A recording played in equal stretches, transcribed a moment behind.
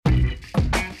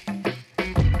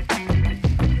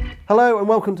Hello and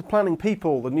welcome to Planning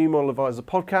People, the New Model Advisor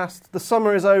podcast. The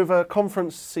summer is over,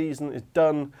 conference season is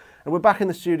done, and we're back in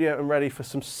the studio and ready for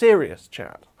some serious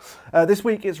chat. This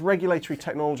week it's regulatory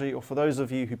technology, or for those of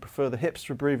you who prefer the hipster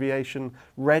abbreviation,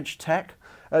 RegTech.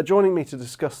 Joining me to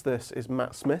discuss this is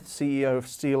Matt Smith, CEO of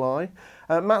Steeleye.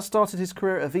 Matt started his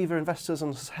career at Aviva Investors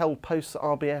and has held posts at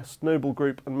RBS, Noble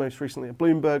Group and most recently at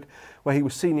Bloomberg, where he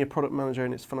was Senior Product Manager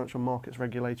in its Financial Markets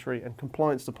Regulatory and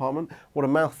Compliance Department. What a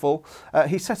mouthful.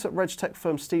 He set up RegTech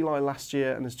firm Steeleye last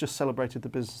year and has just celebrated the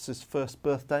business's first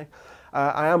birthday.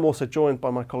 I am also joined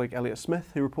by my colleague Elliot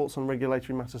Smith, who reports on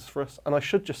regulatory matters for us. And I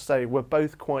should just say we're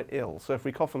both quite ill, so if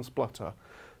we cough and splutter,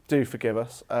 do forgive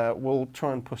us. We'll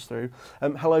try and push through.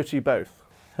 Hello to you both.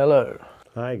 Hello.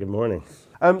 Hi, good morning.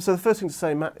 So the first thing to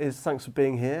say, Matt, is thanks for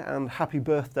being here and happy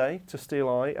birthday to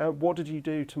Steeleye. What did you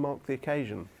do to mark the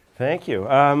occasion? Thank you.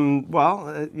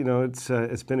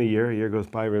 It's been a year. A year goes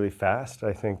by really fast.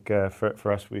 I think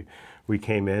for us, we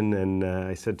came in and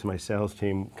I said to my sales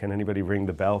team, can anybody ring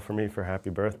the bell for me for happy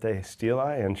birthday,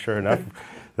 Steeleye? And sure enough,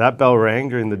 that bell rang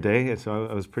during the day, so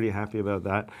I was pretty happy about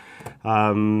that.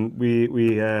 To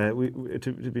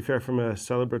be fair, from a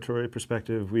celebratory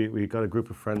perspective, we got a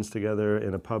group of friends together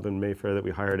in a pub in Mayfair that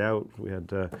we hired out. We had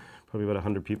probably about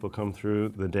 100 people come through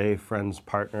the day, friends,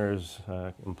 partners,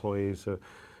 employees. So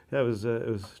yeah, it was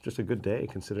just a good day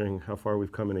considering how far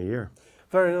we've come in a year.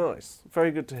 Very nice. Very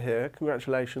good to hear.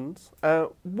 Congratulations.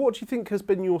 What do you think has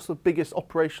been your sort of biggest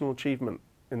operational achievement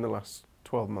in the last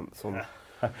 12 months?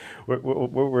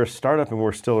 We're a startup and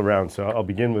we're still around, so I'll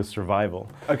begin with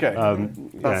survival. Okay,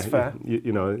 that's fair.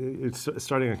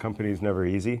 Starting a company is never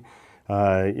easy.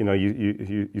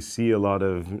 You see a lot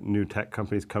of new tech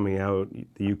companies coming out.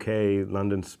 The UK,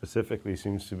 London specifically,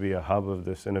 seems to be a hub of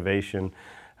this innovation.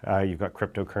 You've got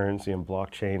cryptocurrency and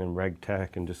blockchain and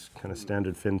RegTech and just kind of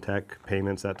standard fintech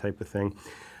payments, that type of thing.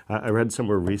 I read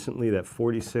somewhere recently that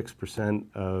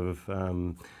 46% of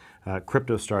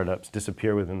crypto startups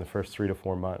disappear within the first 3 to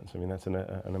 4 months. I mean, that's an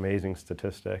amazing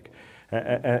statistic.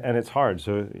 And it's hard.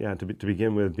 So yeah, to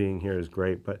begin with, being here is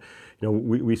great. But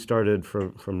we started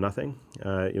from nothing.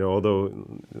 Although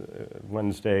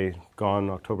Wednesday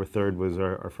gone, October 3rd was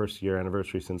our first year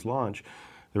anniversary since launch.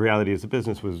 The reality is the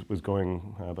business was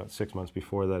going about 6 months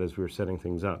before that as we were setting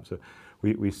things up. So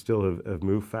we still have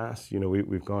moved fast.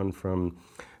 We've gone from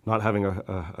not having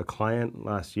a client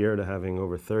last year to having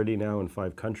over 30 now in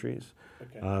 5 countries.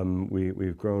 Okay.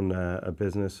 We've grown a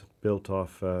business built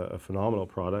off a phenomenal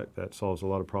product that solves a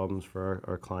lot of problems for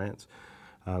our clients.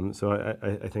 So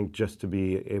I think just to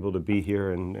be able to be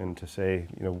here and to say,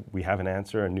 we have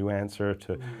a new answer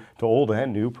to old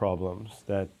and new problems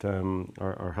that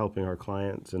are helping our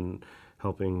clients and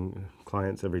helping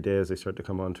clients every day as they start to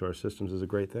come onto our systems is a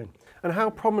great thing. And how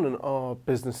prominent are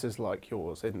businesses like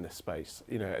yours in this space?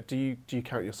 Do you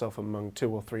count yourself among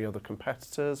 2 or 3 other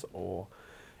competitors, or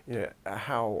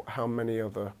how many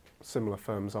other similar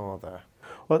firms are there?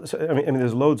 Well, so, I mean,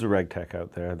 there's loads of RegTech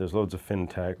out there. There's loads of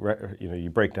fintech. You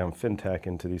break down fintech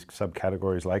into these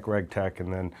subcategories like RegTech,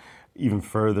 and then even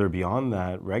further beyond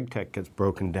that, RegTech gets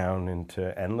broken down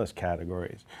into endless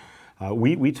categories.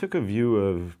 We took a view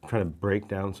of trying to break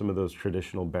down some of those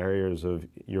traditional barriers of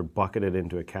you're bucketed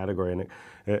into a category.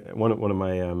 And one of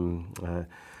my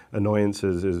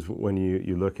annoyances is when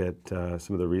you look at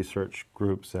some of the research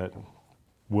groups that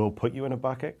will put you in a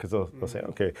bucket, because they'll say,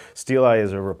 okay, Steeleye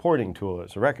is a reporting tool,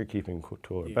 it's a record-keeping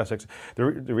tool. Yeah.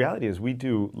 The reality is we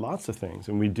do lots of things,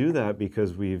 and we do that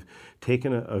because we've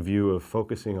taken a view of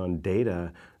focusing on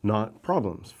data, not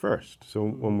problems first. So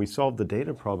when we solve the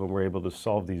data problem, we're able to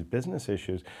solve these business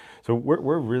issues. So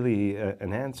we're really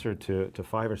an answer to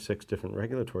 5 or 6 different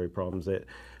regulatory problems that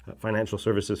financial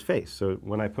services face. So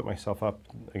when I put myself up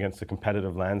against the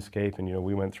competitive landscape, and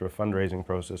we went through a fundraising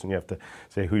process, and you have to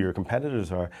say who your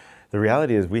competitors are. The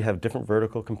reality is we have different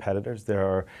vertical competitors. There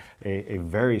are a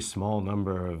very small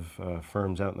number of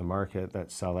firms out in the market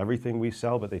that sell everything we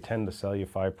sell, but they tend to sell you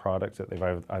 5 products that they've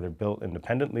either built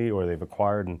independently or they've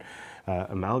acquired and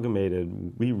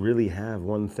amalgamated. We really have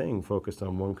one thing focused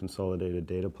on one consolidated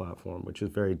data platform, which is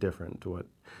very different to what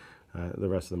the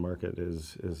rest of the market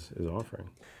is offering.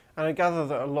 And I gather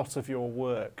that a lot of your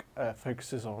work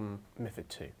focuses on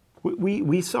MiFID II.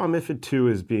 We saw MiFID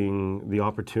II as being the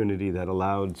opportunity that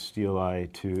allowed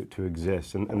Steeleye to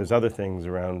exist. And there's other things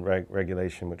around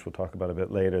regulation, which we'll talk about a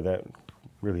bit later, that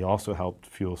really also helped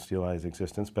fuel Steeleye's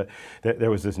existence. But there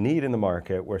was this need in the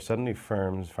market where suddenly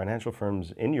financial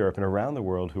firms in Europe and around the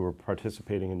world who were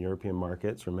participating in European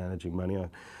markets or managing money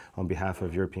on behalf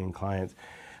of European clients,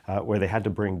 where they had to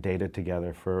bring data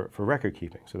together for record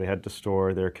keeping. So they had to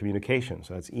store their communications.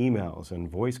 So that's emails and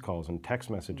voice calls and text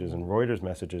messages and Reuters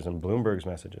messages and Bloomberg's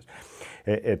messages.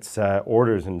 It's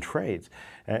orders and trades.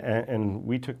 And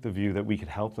we took the view that we could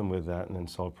help them with that and then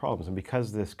solve problems. And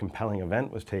because this compelling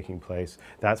event was taking place,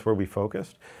 that's where we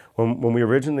focused. When we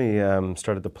originally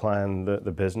started to plan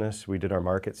the business, we did our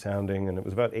market sounding, and it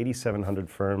was about 8,700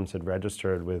 firms had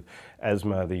registered with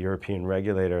ESMA, the European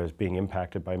regulator, as being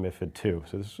impacted by MiFID II.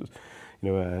 So this was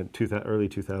early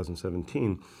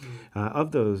 2017.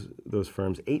 Of those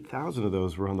firms, 8,000 of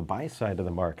those were on the buy side of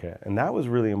the market. And that was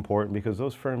really important because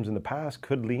those firms in the past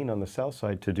could lean on the sell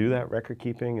side to do that record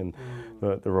keeping and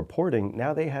the reporting.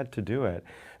 Now they had to do it.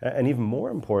 And even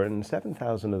more important,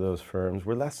 7,000 of those firms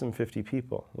were less than 50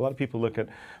 people. A lot of people look at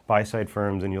buy side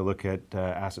firms and you'll look at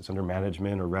assets under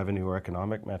management or revenue or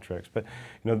economic metrics. But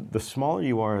the smaller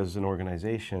you are as an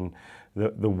organization,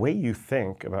 the way you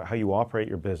think about how you operate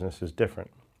your business is different.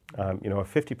 A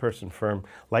 50-person firm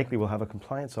likely will have a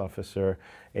compliance officer.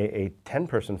 A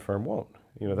 10-person firm won't.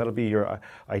 That'll be your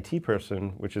IT person,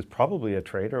 which is probably a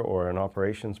trader or an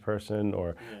operations person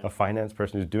or a finance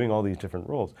person who's doing all these different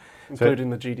roles. Including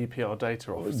the GDPR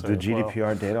data officer. The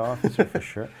GDPR data officer, for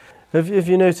sure. Have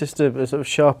you noticed a sort of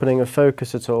sharpening of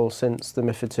focus at all since the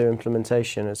MiFID II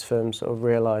implementation, as firms sort of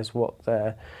realise what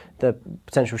their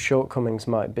potential shortcomings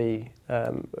might be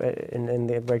in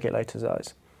the regulator's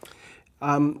eyes?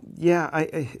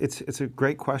 It's a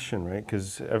great question, right?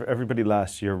 Because everybody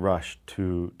last year rushed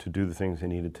to do the things they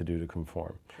needed to do to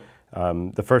conform. Sure.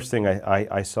 The first thing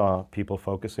I saw people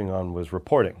focusing on was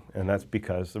reporting, and that's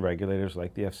because the regulators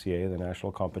like the FCA, the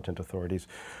national competent authorities,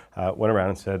 went around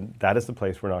and said, that is the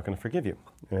place we're not going to forgive you,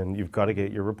 and you've got to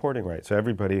get your reporting right. So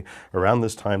everybody around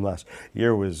this time last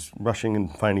year was rushing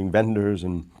and finding vendors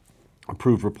and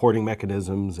approved reporting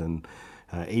mechanisms and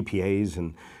APAs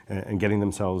and getting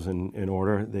themselves in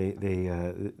order.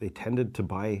 They tended to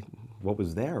buy what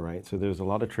was there, right? So there's a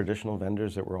lot of traditional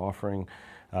vendors that were offering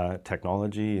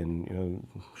technology, and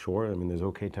there's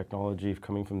okay technology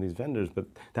coming from these vendors, but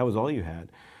that was all you had.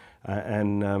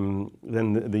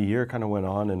 Then the year kind of went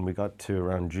on, and we got to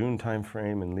around June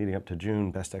timeframe, and leading up to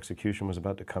June, best execution was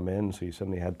about to come in, so you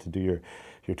suddenly had to do your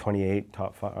 28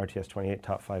 top 5, RTS 28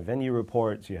 top 5 venue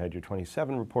reports. You had your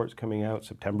 27 reports coming out,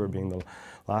 September being the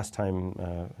last time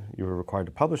you were required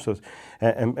to publish those,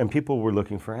 and people were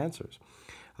looking for answers.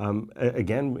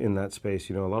 Again, in that space,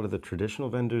 a lot of the traditional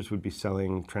vendors would be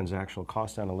selling transactional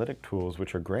cost analytic tools,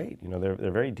 which are great. They're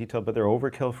very detailed, but they're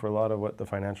overkill for a lot of what the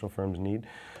financial firms need.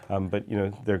 But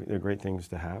they're great things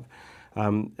to have.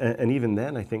 And even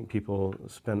then, I think people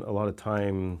spend a lot of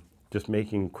time just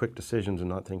making quick decisions and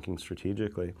not thinking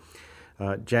strategically.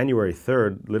 January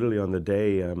 3rd, literally on the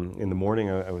day, in the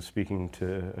morning, I was speaking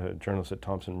to journalists at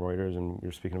Thomson Reuters, and we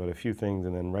were speaking about a few things.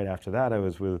 And then right after that, I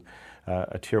was with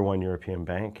a Tier 1 European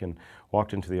bank and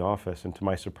walked into the office. And to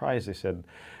my surprise, they said,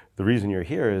 the reason you're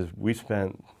here is we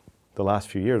spent the last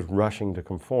few years rushing to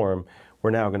conform. We're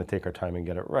now going to take our time and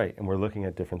get it right. And we're looking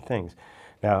at different things.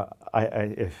 Now,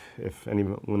 if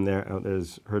anyone out there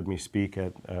has heard me speak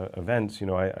at events,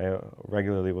 I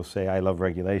regularly will say I love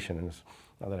regulation. And it's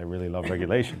not that I really love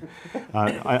regulation.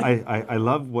 I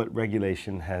love what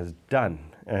regulation has done.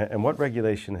 And what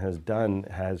regulation has done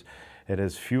has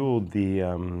fueled the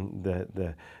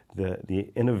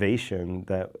innovation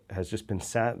that has just been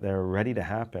sat there ready to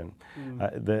happen.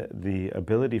 The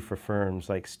ability for firms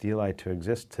like Steeleye to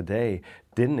exist today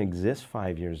didn't exist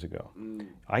 5 years ago.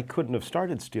 I couldn't have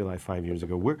started Steeleye 5 years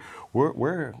ago.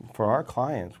 We're for our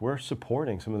clients, we're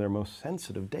supporting some of their most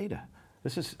sensitive data.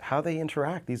 This is how they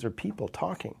interact. These are people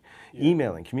talking,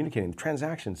 emailing, communicating,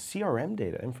 transactions, CRM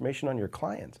data, information on your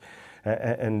clients.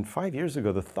 And 5 years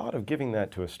ago, the thought of giving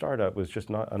that to a startup was just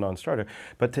not a non-starter.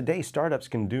 But today, startups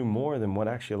can do more than what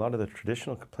actually a lot of the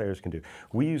traditional players can do.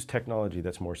 We use technology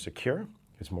that's more secure,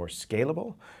 it's more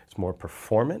scalable, it's more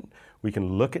performant. We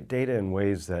can look at data in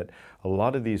ways that a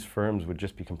lot of these firms would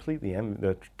just be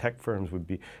the tech firms would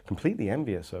be completely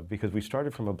envious of, because we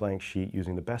started from a blank sheet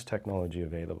using the best technology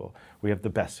available. We have the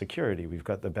best security. We've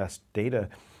got the best data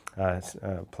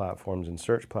platforms and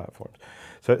search platforms.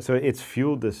 So it's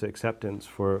fueled this acceptance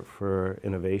for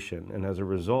innovation. And as a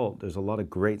result, there's a lot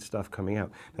of great stuff coming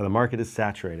out. Now, the market is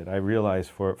saturated. I realize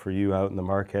for you out in the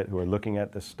market who are looking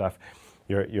at this stuff,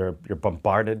 you're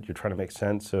bombarded. You're trying to make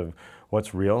sense of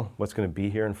what's real, what's going to be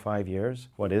here in 5 years,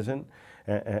 what isn't.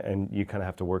 and you kind of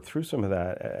have to work through some of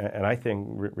that. And I think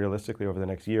realistically over the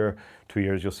next year, 2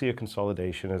 years, you'll see a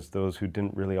consolidation as those who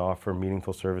didn't really offer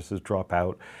meaningful services drop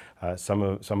out. Some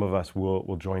of us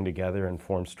will join together and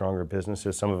form stronger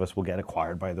businesses. Some of us will get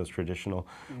acquired by those traditional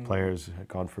players.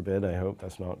 God forbid. I hope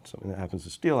that's not something that happens to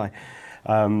Steeleye.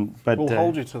 But we'll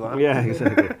hold you to that. Yeah,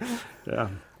 exactly. Yeah.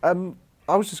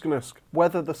 I was just going to ask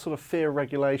whether the sort of fear of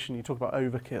regulation, you talk about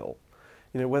overkill,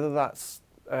 whether that's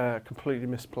completely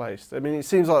misplaced. I mean, it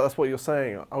seems like that's what you're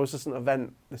saying. I was just at an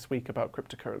event this week about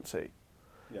cryptocurrency,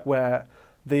 where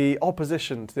the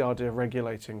opposition to the idea of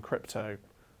regulating crypto,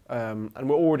 and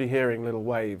we're already hearing little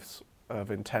waves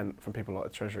of intent from people like the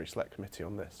Treasury Select Committee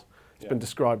on this. It's been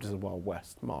described as a Wild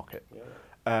West market.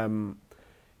 And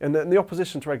the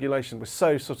opposition to regulation was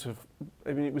so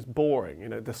it was boring,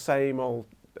 the same old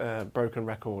broken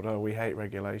record, we hate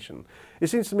regulation. It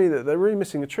seems to me that they're really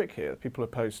missing the trick here, people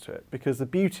opposed to it, because the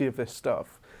beauty of this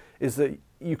stuff is that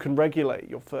you can regulate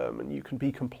your firm and you can be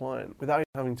compliant without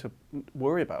having to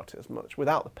worry about it as much,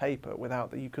 without the paper, without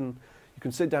that you can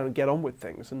sit down and get on with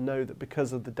things and know that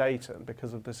because of the data and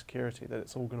because of the security that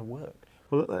it's all going to work.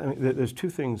 Well, I mean, there's two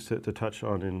things to touch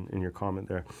on in your comment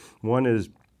there. One is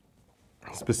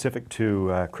specific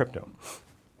to crypto.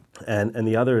 And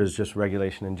the other is just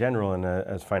regulation in general, and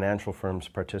as financial firms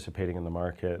participating in the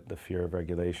market, the fear of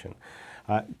regulation.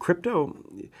 Crypto,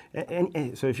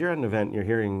 so if you're at an event and you're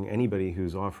hearing anybody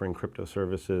who's offering crypto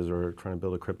services or trying to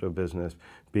build a crypto business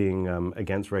being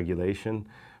against regulation,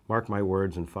 mark my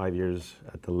words, in 5 years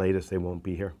at the latest, they won't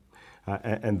be here.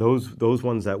 And those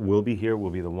ones that will be here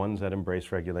will be the ones that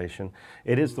embrace regulation.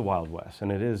 It is the Wild West,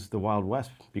 and it is the Wild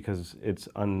West because it's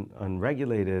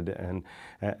unregulated and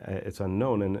it's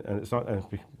unknown, and it's not.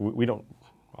 We don't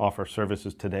offer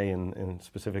services today, and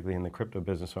specifically in the crypto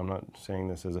business. So I'm not saying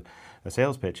this as a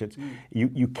sales pitch. It's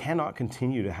you cannot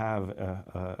continue to have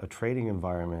a trading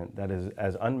environment that is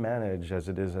as unmanaged as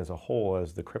it is as a whole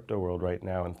as the crypto world right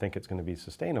now, and think it's going to be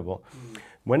sustainable.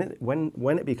 When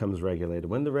it becomes regulated,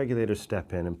 when the regulators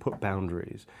step in and put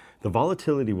boundaries, the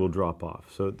volatility will drop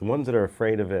off. So the ones that are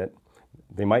afraid of it,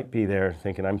 they might be there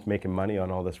thinking, I'm making money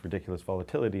on all this ridiculous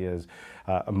volatility as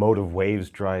a mode of waves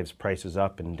drives prices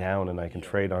up and down, and I can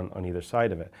trade on either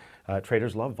side of it.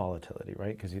 Traders love volatility,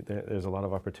 right? Because there's a lot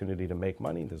of opportunity to make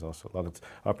money. There's also a lot of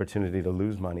opportunity to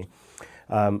lose money.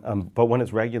 But when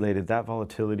it's regulated, that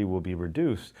volatility will be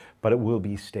reduced, but it will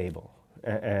be stable.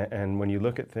 And when you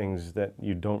look at things that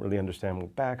you don't really understand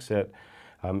what backs it,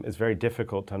 it's very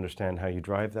difficult to understand how you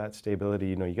drive that stability.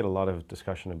 You get a lot of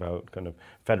discussion about kind of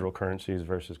federal currencies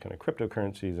versus kind of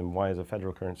cryptocurrencies, and why is a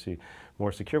federal currency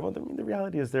more secure? Well, the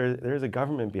reality is there is a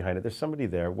government behind it. There's somebody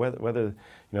there. Whether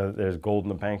there's gold in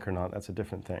the bank or not, that's a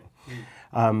different thing.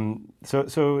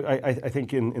 So I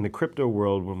think in the crypto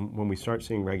world, when we start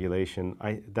seeing regulation,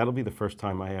 that'll be the first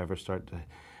time I ever start to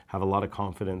have a lot of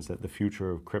confidence that the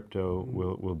future of crypto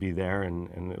will be there,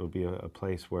 and it'll be a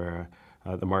place where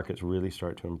the markets really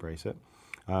start to embrace it.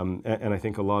 And I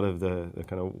think a lot of the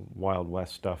kind of Wild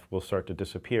West stuff will start to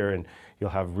disappear, and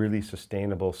you'll have really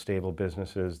sustainable, stable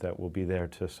businesses that will be there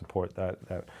to support that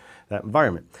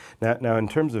environment. Now, in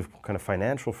terms of kind of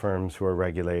financial firms who are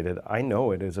regulated, I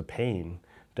know it is a pain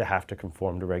to have to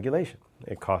conform to regulation.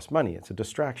 It costs money. It's a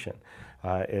distraction.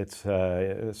 It's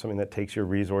something that takes your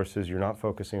resources. You're not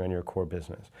focusing on your core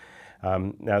business.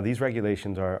 Now, these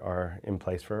regulations are in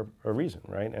place for a reason,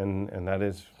 right? And that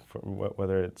is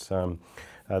whether it's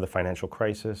the financial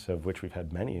crisis, of which we've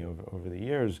had many over the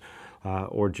years,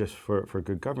 or just for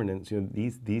good governance.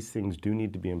 These things do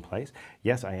need to be in place.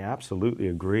 Yes, I absolutely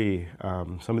agree.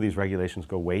 Some of these regulations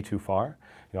go way too far.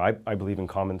 I believe in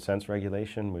common sense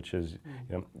regulation, which is,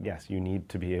 yes, you need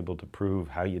to be able to prove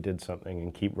how you did something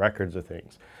and keep records of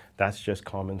things. That's just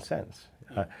common sense.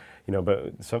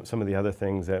 But some of the other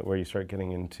things where you start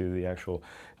getting into the actual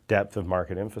depth of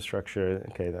market infrastructure,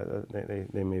 okay,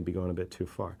 they may be going a bit too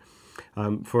far.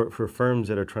 For firms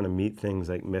that are trying to meet things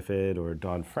like MiFID or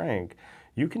Dodd-Frank,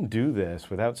 you can do this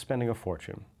without spending a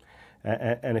fortune.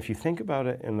 And if you think about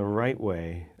it in the right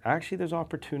way, actually there's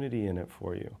opportunity in it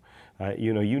for you.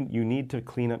 You need to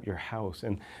clean up your house.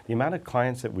 And the amount of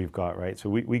clients that we've got, right? So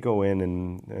we go in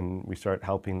and we start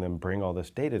helping them bring all this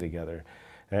data together.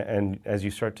 And as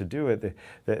you start to do it,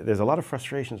 there's a lot of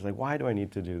frustrations, like, why do I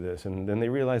need to do this? And then they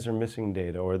realize they're missing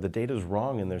data, or the data's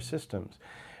wrong in their systems.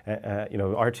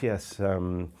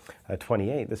 RTS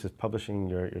 28, this is publishing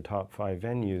your top 5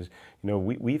 venues.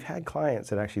 We've had clients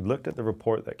that actually looked at the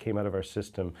report that came out of our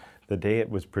system the day it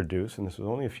was produced, and this was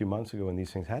only a few months ago when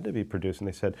these things had to be produced, and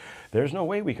they said, there's no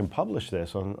way we can publish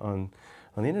this on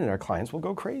the internet. Our clients will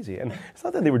go crazy. And it's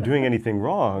not that they were doing anything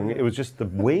wrong, it was just the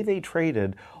way they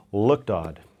traded looked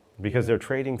odd. because they're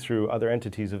trading through other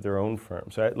entities of their own firm.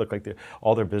 So it looked like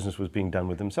all their business was being done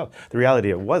with themselves. The reality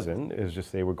it wasn't. It was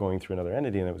just they were going through another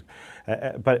entity, and it was.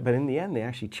 But in the end, they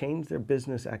actually changed their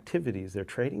business activities, their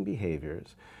trading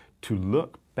behaviors, to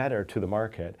look better to the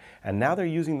market. And now they're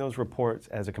using those reports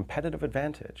as a competitive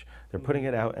advantage. They're putting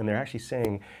it out, and they're actually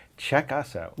saying, check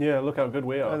us out. Yeah, look how good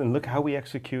we are. And look how we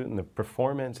execute and the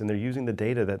performance, and they're using the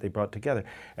data that they brought together.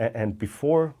 And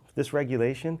before this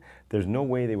regulation, there's no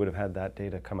way they would have had that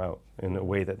data come out in a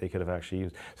way that they could have actually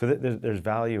used. So there's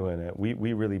value in it.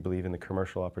 We really believe in the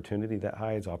commercial opportunity that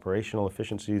hides, operational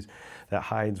efficiencies that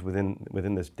hides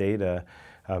within this data.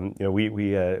 We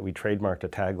trademarked a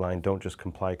tagline, don't just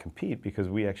comply, compete, because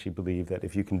we actually believe that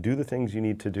if you can do the things you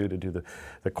need to do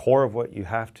the core of what you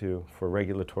have to for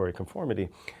regulatory conformity,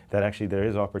 that actually there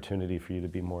is opportunity for you to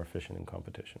be more efficient in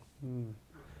competition.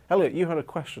 Elliot, you had a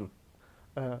question.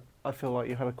 I feel like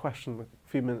you had a question a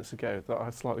few minutes ago that I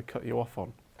slightly cut you off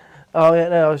on. Oh yeah,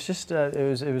 no, I was just it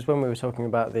was when we were talking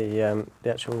about the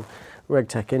actual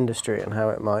regtech industry and how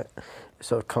it might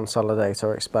sort of consolidate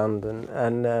or expand,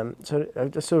 and so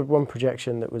just sort of one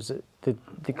projection that was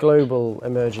the global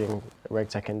emerging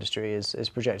regtech industry is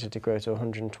projected to grow to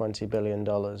 $120 billion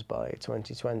by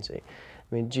 2020. I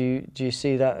mean, do you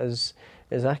see that as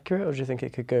accurate, or do you think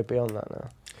it could go beyond that now?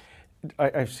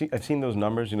 I've seen those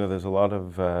numbers. There's a lot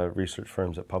of research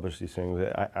firms that publish these things.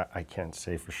 I can't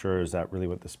say for sure is that really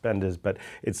what the spend is, but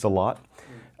it's a lot.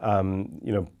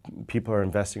 People are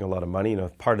investing a lot of money.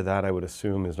 Part of that I would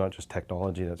assume is not just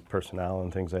technology, that's personnel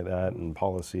and things like that, and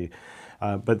policy.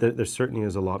 But there certainly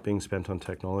is a lot being spent on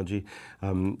technology.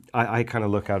 I kind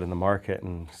of look out in the market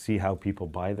and see how people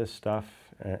buy this stuff.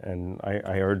 And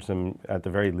I urge them, at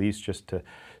the very least, just to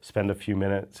spend a few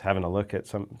minutes having a look at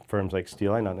some firms like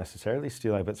Steeleye, not necessarily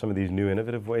Steeleye, but some of these new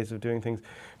innovative ways of doing things,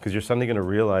 because you're suddenly going to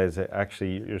realize that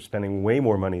actually you're spending way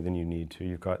more money than you need to.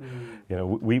 You've got,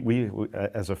 we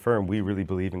as a firm, we really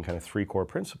believe in kind of 3 core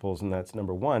principles, and that's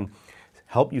number 1,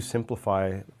 help you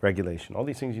simplify regulation. All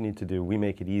these things you need to do, we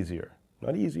make it easier.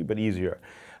 Not easy, but easier.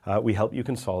 We help you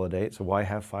consolidate, so why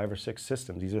have 5 or 6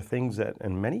 systems? These are things that,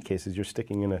 in many cases, you're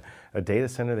sticking in a data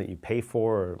center that you pay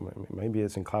for, or maybe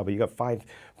it's in cloud, but you got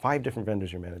five different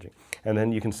vendors you're managing. And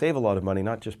then you can save a lot of money,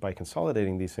 not just by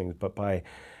consolidating these things, but by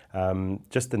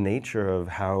just the nature of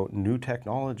how new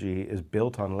technology is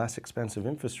built on less expensive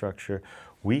infrastructure.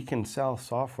 We can sell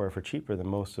software for cheaper than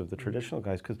most of the traditional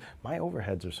guys, because my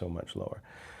overheads are so much lower.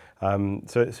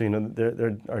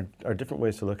 There are different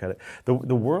ways to look at it. The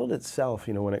world itself,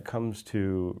 when it comes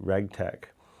to regtech,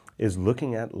 is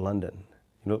looking at London.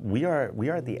 We are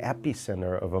the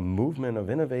epicenter of a movement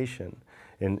of innovation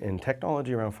in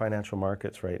technology around financial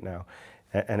markets right now,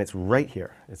 and it's right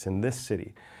here. It's in this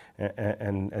city,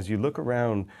 and as you look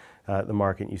around the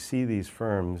market, you see these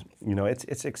firms.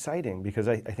 It's exciting, because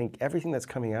I think everything that's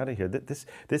coming out of here,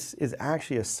 this is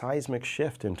actually a seismic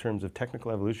shift in terms of technical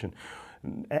evolution.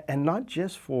 And not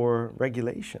just for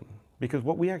regulation, because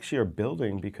what we actually are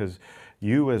building, because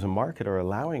you as a market are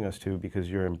allowing us to, because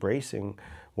you're embracing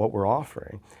what we're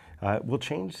offering, will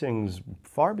change things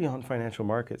far beyond financial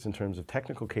markets in terms of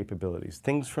technical capabilities.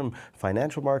 Things from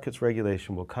financial markets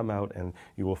regulation will come out, and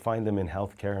you will find them in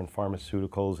healthcare and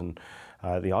pharmaceuticals and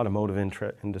the automotive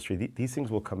industry. These things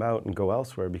will come out and go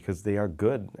elsewhere because they are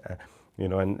good.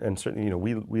 And certainly,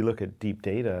 we look at deep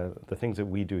data, the things that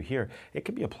we do here, it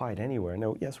can be applied anywhere.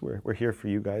 Now, yes, we're here for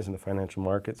you guys in the financial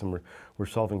markets, and we're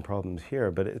solving problems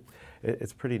here, but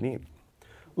it's pretty neat.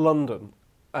 London,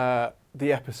 the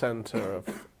epicenter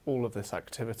of all of this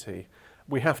activity.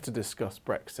 We have to discuss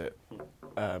Brexit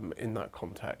in that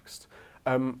context.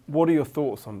 What are your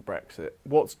thoughts on Brexit?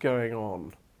 What's going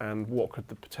on, and what could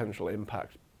the potential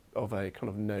impact of a kind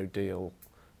of no-deal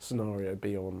scenario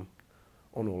be on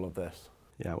all of this?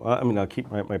 Yeah, well, I'll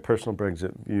keep my personal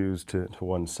Brexit views to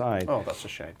one side. Oh, that's a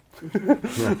shame.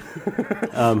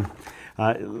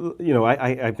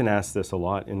 I've been asked this a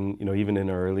lot, and even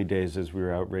in our early days, as we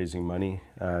were out raising money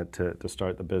to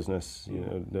start the business,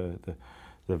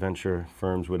 the venture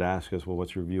firms would ask us, well,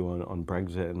 what's your view on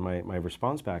Brexit? And my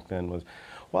response back then was,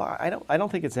 well, I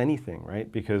don't think it's anything, right?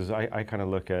 Because I kind of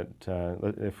look at,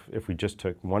 if we just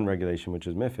took one regulation, which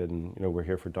is MiFID, and we're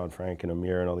here for Dodd-Frank and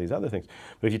EMIR and all these other things,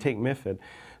 but if you take MiFID,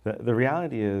 the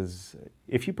reality is,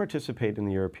 if you participate in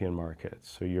the European markets,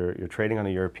 so you're trading on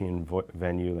a European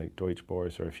venue like Deutsche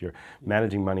Börse, or if you're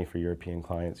managing money for European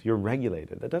clients, you're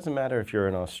regulated. It doesn't matter if you're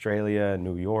in Australia,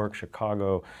 New York,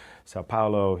 Chicago, Sao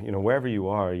Paulo, wherever you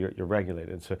are, you're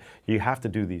regulated. So you have to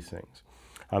do these things.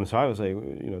 So I would say,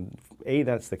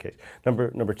 that's the case.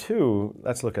 Number 2,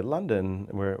 let's look at London,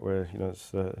 where it's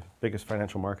the biggest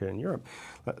financial market in Europe.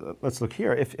 Let's look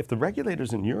here. If the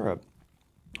regulators in Europe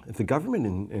if the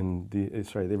government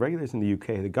the regulators in the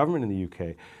UK, the government in the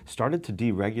UK started to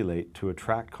deregulate to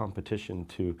attract competition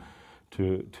to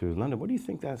London, what do you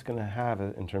think that's going to have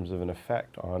in terms of an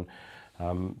effect on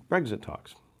Brexit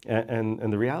talks?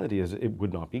 And the reality is it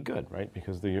would not be good, right?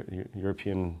 Because the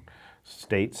European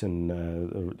states and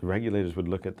the regulators would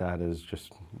look at that as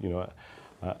just,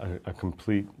 a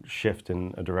complete shift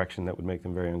in a direction that would make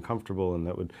them very uncomfortable, and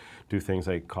that would do things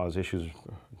like cause issues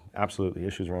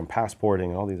around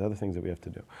passporting and all these other things that we have to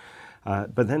do.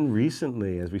 But then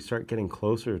recently, as we start getting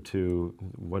closer to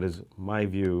what is, my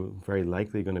view, very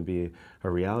likely going to be a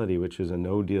reality, which is a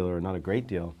no deal or not a great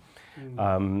deal,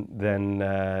 then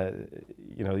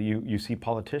you see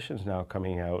politicians now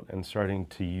coming out and starting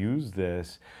to use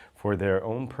this for their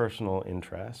own personal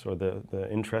interests or the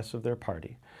interests of their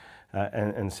party.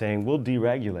 And saying, we'll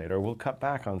deregulate or we'll cut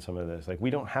back on some of this. Like, we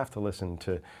don't have to listen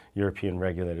to European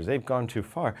regulators. They've gone too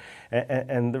far.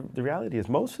 And the reality is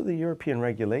most of the European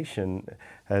regulation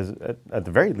has, at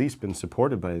the very least, been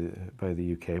supported by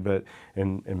the UK, but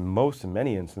in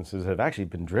many instances have actually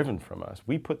been driven from us.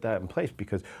 We put that in place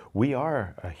because we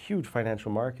are a huge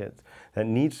financial market that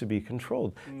needs to be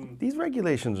controlled. These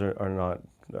regulations are not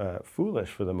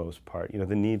foolish for the most part.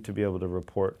 The need to be able to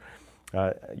report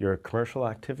your commercial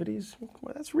activities,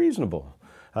 well, that's reasonable.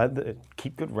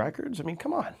 Keep good records. I mean,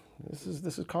 come on. This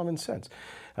is common sense.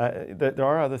 There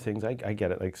are other things. I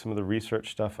get it. Like some of the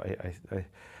research stuff.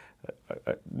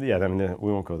 We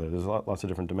won't go there. There's lots of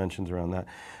different dimensions around that.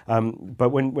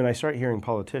 But when I start hearing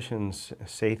politicians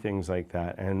say things like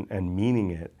that and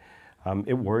meaning it,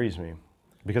 it worries me.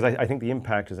 Because I think the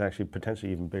impact is actually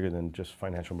potentially even bigger than just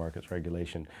financial markets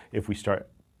regulation if we start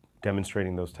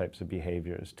demonstrating those types of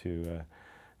behaviors to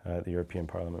the European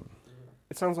Parliament.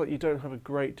 It sounds like you don't have a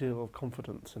great deal of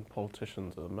confidence in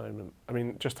politicians at the moment. I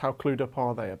mean, just how clued up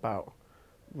are they about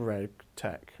reg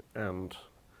tech and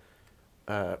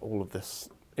all of this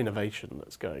innovation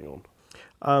that's going on?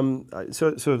 I'm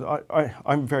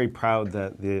very proud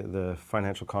that the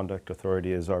Financial Conduct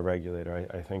Authority is our regulator.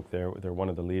 I think they're one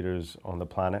of the leaders on the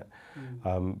planet,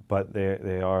 but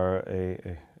they are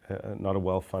not a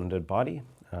well-funded body.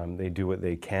 They do what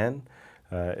they can.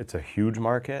 It's a huge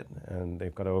market, and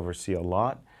they've got to oversee a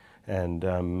lot. And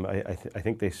I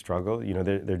think they struggle.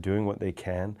 They're doing what they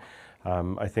can.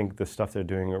 I think the stuff they're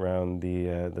doing around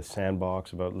the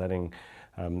sandbox about letting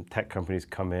tech companies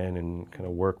come in and kind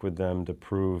of work with them to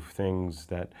prove things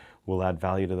that will add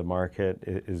value to the market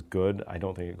is good. I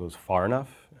don't think it goes far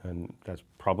enough, and that's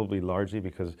probably largely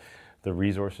because the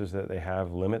resources that they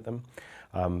have limit them.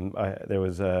 There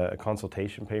was a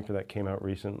consultation paper that came out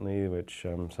recently, which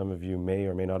some of you may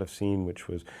or may not have seen, which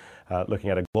was looking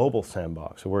at a global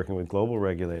sandbox, so working with global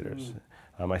regulators.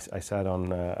 I sat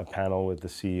on a panel with the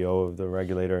CEO of the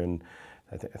regulator, and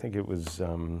I think it was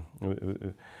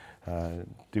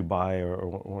Dubai or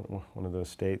one of those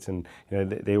states, and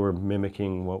they were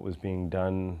mimicking what was being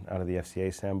done out of the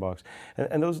FCA sandbox,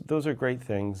 and those are great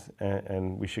things,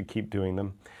 and we should keep doing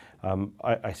them.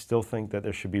 I still think that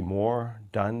there should be more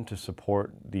done to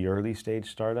support the early stage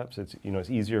startups. It's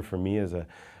easier for me as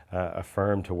a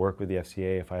firm to work with the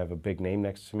FCA if I have a big name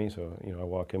next to me. So I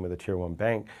walk in with a tier 1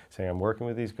 bank saying I'm working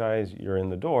with these guys, you're in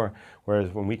the door.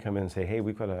 Whereas when we come in and say, hey,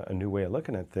 we've got a new way of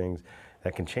looking at things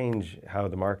that can change how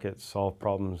the markets solve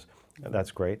problems,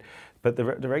 that's great. But the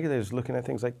regulators looking at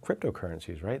things like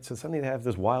cryptocurrencies, right? So suddenly they have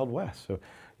this Wild West. So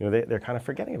they're kind of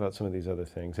forgetting about some of these other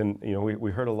things. And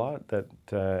we heard a lot that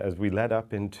as we led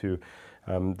up into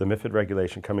the MiFID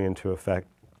regulation coming into effect,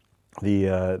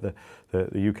 the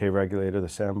UK regulator, the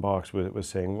sandbox, was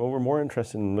saying, well, we're more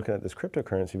interested in looking at this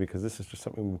cryptocurrency because this is just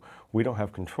something we don't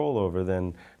have control over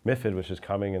than MiFID, which is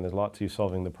coming, and there's lots of you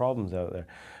solving the problems out there.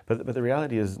 But the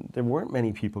reality is there weren't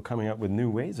many people coming up with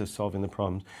new ways of solving the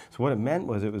problems. So what it meant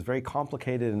was it was very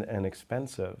complicated and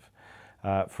expensive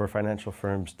for financial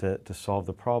firms to solve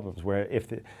the problems, where if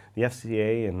the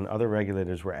FCA and other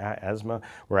regulators were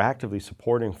actively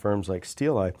supporting firms like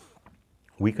Steeleye,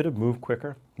 we could have moved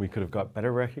quicker, we could have got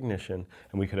better recognition,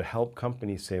 and we could have helped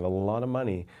companies save a lot of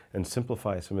money and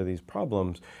simplify some of these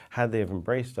problems had they have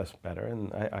embraced us better.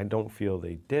 And I don't feel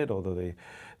they did, although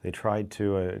they tried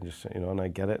to. And I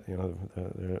get it.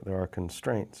 There are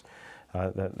constraints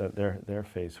that they're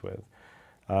faced with.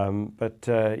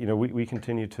 We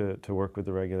continue to work with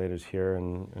the regulators here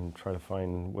and try to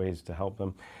find ways to help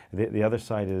them. The other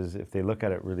side is if they look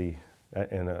at it really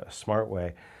in a smart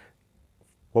way,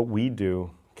 what we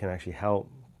do can actually help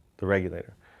the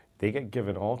regulator. They get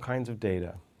given all kinds of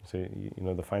data. So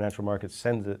the financial market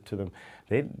sends it to them.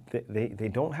 They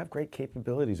don't have great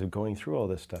capabilities of going through all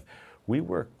this stuff. We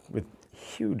work with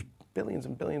huge billions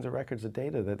and billions of records of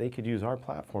data that they could use our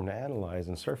platform to analyze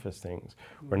and surface things.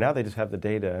 Where now they just have the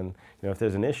data, and if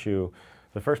there's an issue,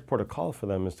 the first port of call for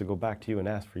them is to go back to you and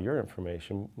ask for your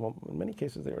information. Well, in many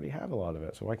cases, they already have a lot of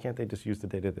it, so why can't they just use the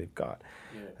data they've got?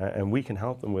 Yeah. And we can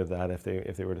help them with that if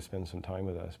they were to spend some time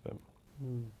with us. But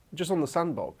just on the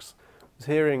sandbox, I was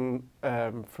hearing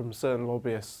from certain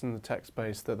lobbyists in the tech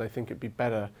space that they think it'd be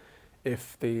better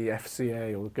if the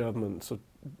FCA or the government sort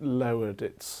of lowered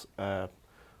its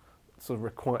sort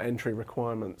of entry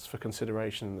requirements for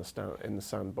consideration in the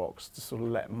sandbox, to sort of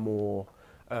let more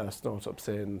startups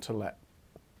in, to let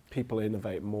people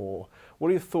innovate more. What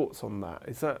are your thoughts on that?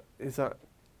 Is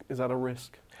that a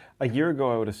risk? A year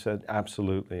ago, I would have said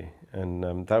absolutely,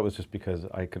 and that was just because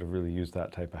I could have really used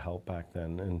that type of help back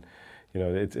then. And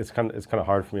it's kind of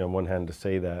hard for me on one hand to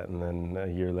say that, and then a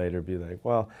year later be like,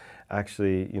 well,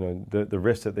 actually, the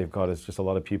risk that they've got is just a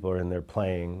lot of people are in there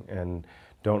playing and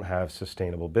don't have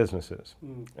sustainable businesses,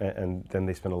 and then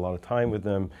they spend a lot of time with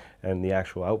them, and the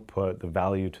actual output, the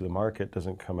value to the market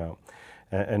doesn't come out.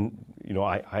 And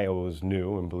I always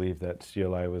knew and believed that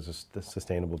Steeleye was a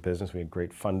sustainable business. We had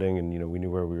great funding, and we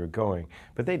knew where we were going.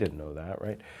 But they didn't know that,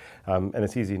 right? And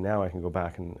it's easy now. I can go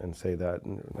back and say that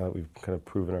now that we've kind of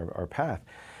proven our path.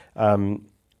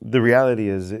 The reality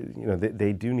is,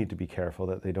 they do need to be careful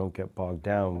that they don't get bogged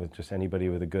down with just anybody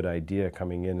with a good idea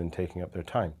coming in and taking up their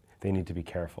time. They need to be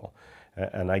careful.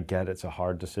 And I get it's a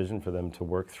hard decision for them to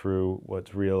work through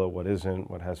what's real, what isn't,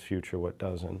 what has future, what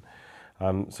doesn't.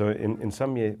 So in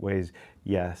some ways,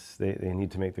 yes, they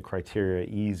need to make the criteria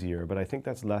easier, but I think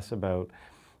that's less about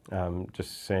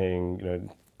just saying,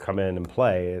 come in and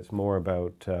play. It's more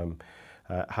about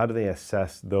how do they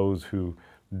assess those who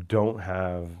don't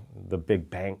have the big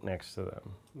bank next to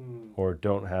them or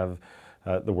don't have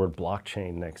the word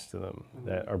blockchain next to them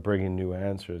that are bringing new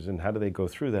answers, and how do they go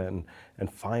through that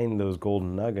and find those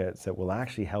golden nuggets that will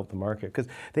actually help the market, because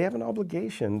they have an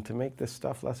obligation to make this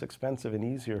stuff less expensive and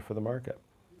easier for the market.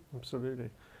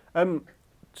 Absolutely.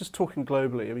 Just talking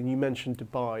globally, I mean, you mentioned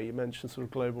Dubai, you mentioned sort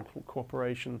of global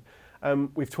cooperation.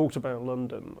 We've talked about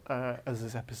London as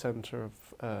this epicenter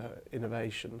of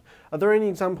innovation. Are there any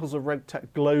examples of RegTech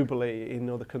globally in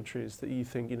other countries that you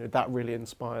think, that really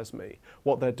inspires me?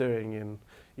 What they're doing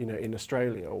in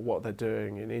Australia or what they're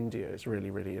doing in India is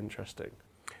really, really interesting.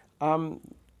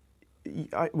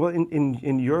 Well,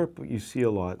 in Europe, you see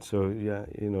a lot. So yeah,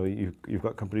 you've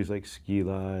got companies like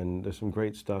Steeleye, and there's some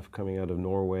great stuff coming out of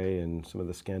Norway and some of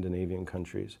the Scandinavian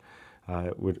countries,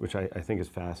 which I think is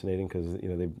fascinating, because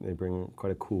they bring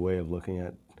quite a cool way of looking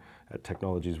at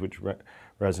technologies, which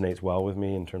resonates well with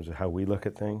me in terms of how we look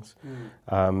at things.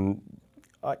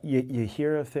 You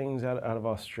hear of things out of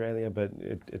Australia, but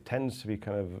it tends to be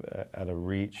kind of at a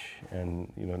reach,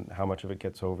 and how much of it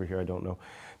gets over here, I don't know.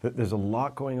 There's a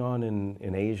lot going on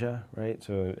in Asia, right?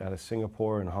 So out of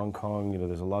Singapore and Hong Kong,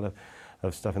 there's a lot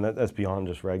of stuff, and that's beyond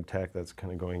just RegTech. That's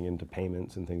kind of going into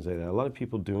payments and things like that. A lot of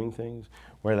people doing things.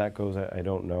 Where that goes, I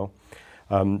don't know.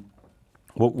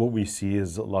 What we see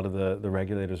is a lot of the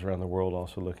regulators around the world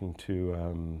also looking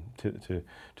to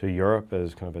Europe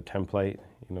as kind of a template.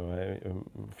 A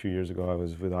few years ago I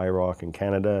was with IROC in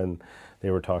Canada, and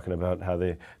they were talking about how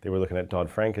they were looking at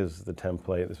Dodd-Frank as the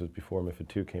template. This was before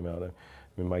MiFID II came out. I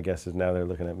mean, my guess is now they're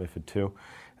looking at MiFID II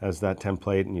as that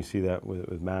template, and you see that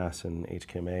with MAS and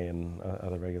HKMA and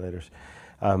other regulators.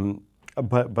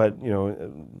 But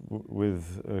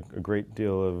with a great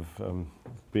deal of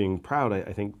being proud,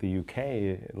 I think the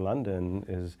UK, London,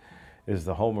 is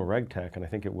the home of RegTech, and I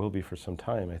think it will be for some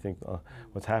time. I think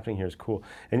what's happening here is cool.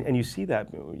 And you see that,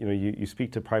 you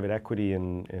speak to private equity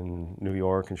in New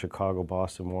York and Chicago,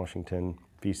 Boston, Washington,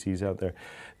 VCs out there.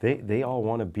 They all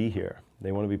want to be here.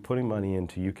 They want to be putting money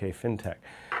into UK fintech.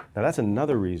 Now that's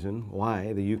another reason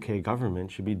why the UK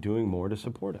government should be doing more to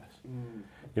support us.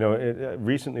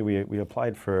 Recently we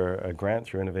applied for a grant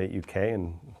through Innovate UK,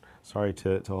 and sorry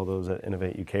to all those at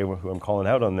Innovate UK who I'm calling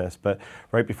out on this, but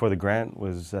right before the grant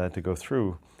was to go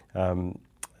through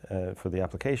for the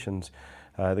applications,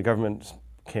 the government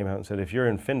came out and said, if you're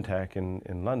in fintech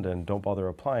in London, don't bother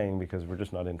applying because we're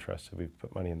just not interested. We've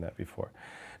put money in that before.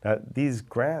 Now, these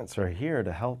grants are here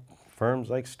to help firms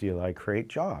like Steeleye create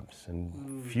jobs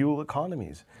and fuel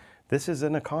economies. This is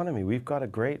an economy. We've got a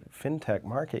great fintech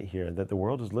market here that the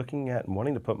world is looking at and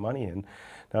wanting to put money in.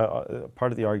 Now,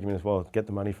 part of the argument is, well, get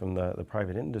the money from the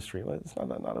private industry. Well, it's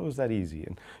not always that easy.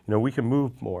 And we can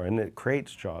move more, and it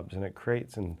creates jobs, and it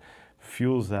creates and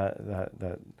fuels that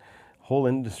whole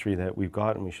industry that we've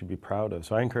got and we should be proud of.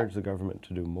 So I encourage the government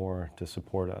to do more to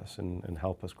support us and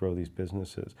help us grow these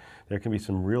businesses. There can be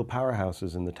some real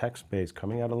powerhouses in the tech space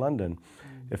coming out of London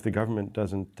if the government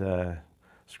doesn't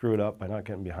screw it up by not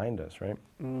getting behind us, right?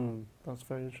 That's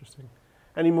very interesting.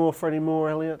 Any more,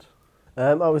 Elliot?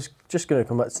 I was just going to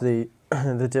come back to the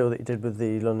the deal that you did with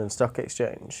the London Stock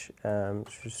Exchange,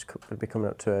 which would be coming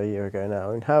up to a year ago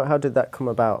now. And how did that come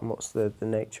about, and what's the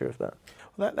nature of that?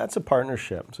 Well, that's a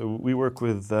partnership. So we work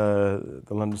with the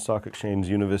London Stock Exchange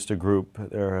Univista Group.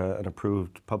 They're an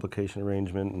approved publication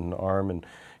arrangement and arm, and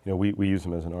we use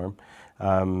them as an arm.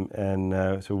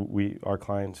 So our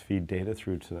clients feed data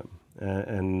through to them,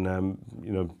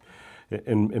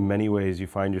 In many ways, you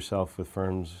find yourself with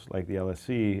firms like the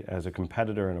LSE as a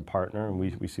competitor and a partner, and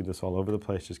we see this all over the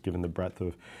place, just given the breadth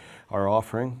of our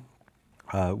offering.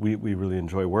 We really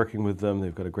enjoy working with them.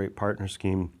 They've got a great partner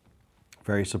scheme,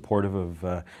 very supportive of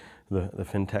the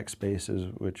fintech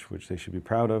spaces, which they should be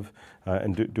proud of,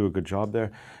 and do a good job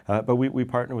there. But we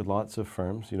partner with lots of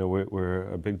firms.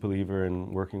 We're a big believer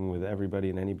in working with everybody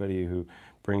and anybody who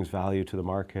brings value to the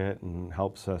market and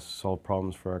helps us solve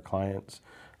problems for our clients.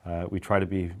 We try to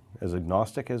be as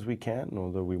agnostic as we can,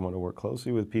 although we want to work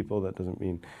closely with people. That doesn't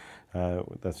mean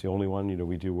that's the only one.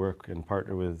 We do work and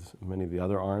partner with many of the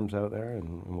other arms out there,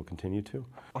 and we'll continue to.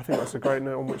 I think that's a great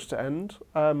note on which to end.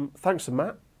 Thanks to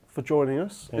Matt for joining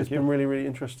us. It's been really, really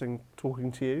interesting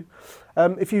talking to you.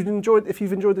 If you've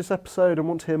enjoyed this episode and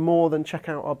want to hear more, then check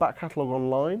out our back catalogue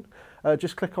online.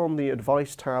 Just click on the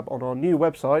advice tab on our new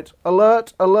website.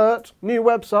 Alert, alert, new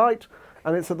website.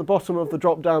 And it's at the bottom of the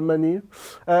drop-down menu.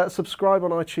 Subscribe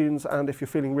on iTunes, and if you're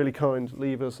feeling really kind,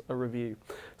 leave us a review.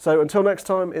 So until next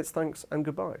time, it's thanks and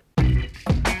goodbye.